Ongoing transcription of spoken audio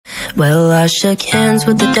Well, I shook hands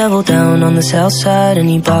with the devil down on the south side, and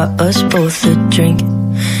he bought us both a drink.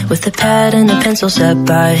 With a pad and a pencil sat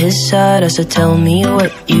by his side, I said, tell me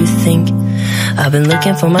what you think. I've been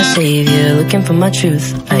looking for my savior, looking for my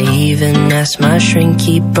truth. I even asked my shrink,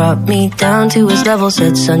 he brought me down to his level.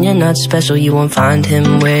 Said, son, you're not special, you won't find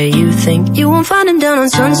him where you think. You won't find him down on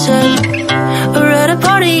Sunset, or at a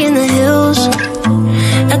party in the hills,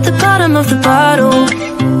 at the bottom of the bottle,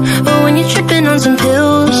 or when you're tripping on some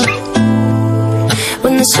pills.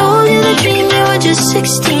 When they sold you the dream, you were just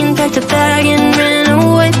 16, packed a bag and ran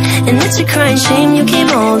away. And it's a crying shame you came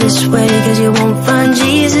all this way, cause you won't find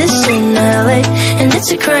Jesus in LA. And it's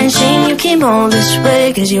a crying shame you came all this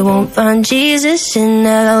way, cause you won't find Jesus in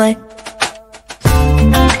LA.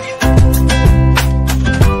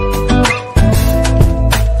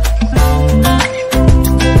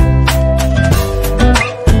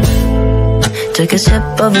 Took a sip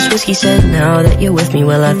of his whiskey, said, now that you're with me,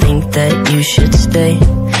 well, I think that you should stay.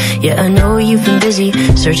 Yeah, I know you've been busy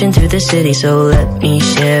searching through the city, so let me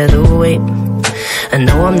share the weight. I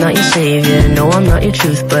know I'm not your savior, no, I'm not your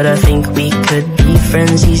truth, but I think we could be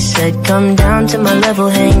friends. He said, come down to my level,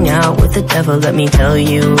 hang out with the devil. Let me tell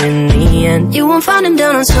you, in the end, you won't find him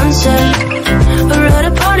down on Sunset, or at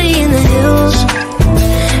a party in the hills,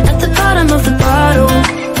 at the bottom of the bottle,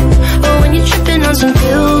 or when you're tripping on some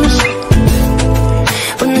pills.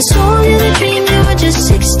 When they sold you the dream, you were just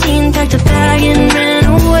 16, packed a bag and ran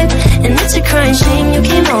away. And it's a crying shame you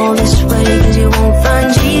came all this way, cause you won't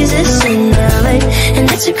find Jesus in LA.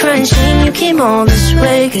 And it's a crying shame you came all this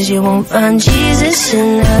way, cause you won't find Jesus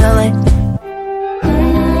in LA.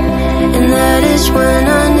 And that is when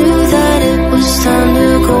I knew that it was time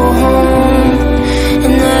to go home.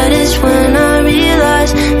 And that is when I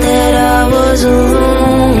realized that I was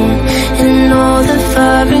alone. And all the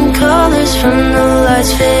vibrant colors from the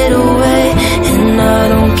lights fade away, and I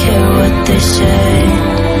don't care what they say.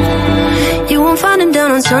 You won't find him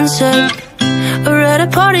down on Sunset, or at a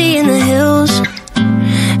party in the hills,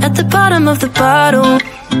 at the bottom of the bottle,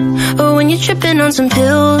 or when you're tripping on some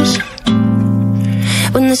pills.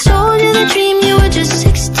 When they sold you the dream, you were just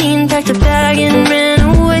 16, packed a bag and ran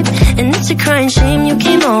away. And it's a crying shame you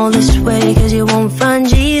came all this way, cause you won't find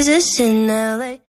Jesus in LA.